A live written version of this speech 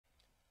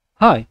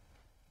Hi,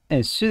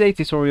 in today's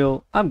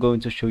tutorial I'm going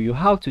to show you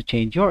how to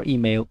change your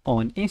email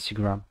on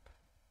Instagram.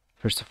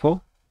 First of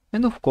all,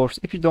 and of course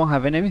if you don't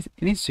have an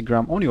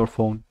Instagram on your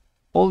phone,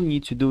 all you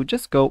need to do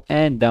just go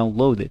and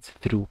download it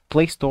through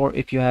Play Store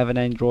if you have an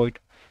Android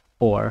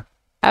or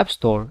App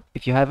Store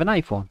if you have an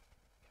iPhone.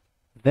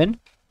 Then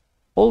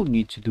all you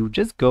need to do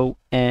just go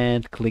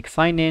and click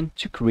sign in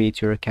to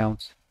create your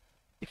account.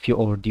 If you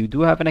already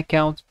do have an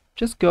account,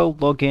 just go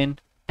log in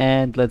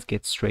and let's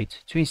get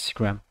straight to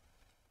Instagram.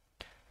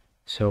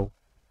 So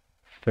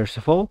first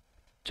of all,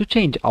 to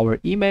change our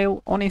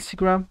email on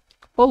Instagram,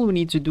 all we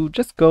need to do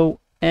just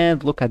go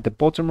and look at the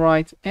bottom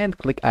right and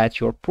click at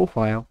your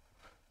profile.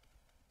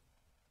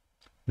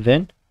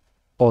 Then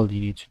all you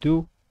need to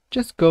do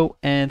just go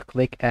and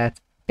click at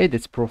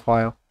edit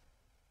profile.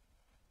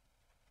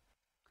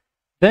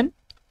 Then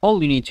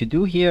all you need to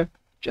do here,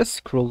 just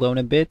scroll down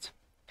a bit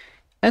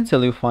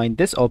until you find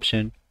this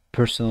option,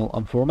 personal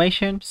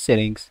information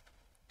settings.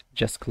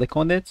 Just click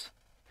on it.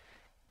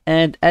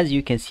 And as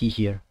you can see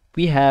here,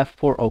 we have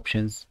four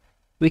options.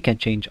 We can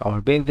change our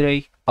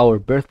birthday, our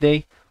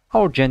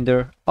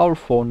gender, our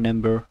phone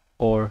number,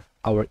 or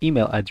our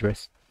email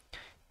address.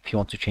 If you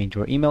want to change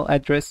your email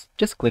address,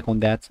 just click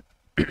on that.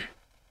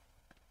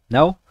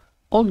 Now,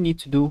 all you need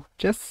to do,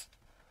 just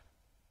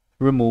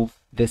remove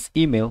this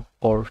email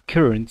or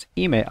current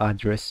email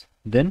address.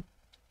 Then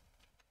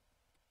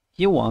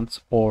you want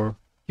or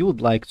you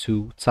would like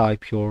to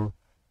type your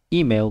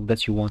email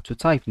that you want to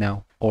type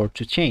now or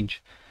to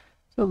change.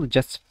 So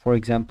just for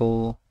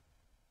example,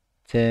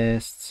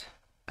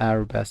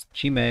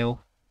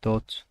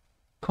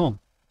 test@gmail.com.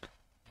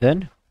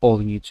 Then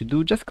all you need to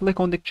do, just click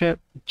on the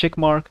check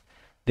mark.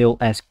 They'll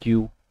ask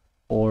you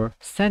or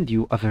send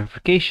you a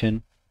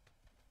verification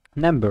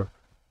number.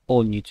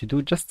 All you need to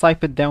do, just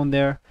type it down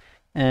there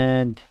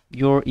and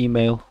your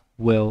email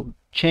will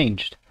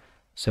change.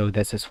 So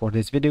that's it for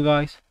this video,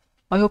 guys.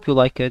 I hope you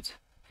like it.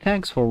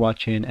 Thanks for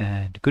watching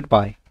and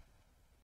goodbye.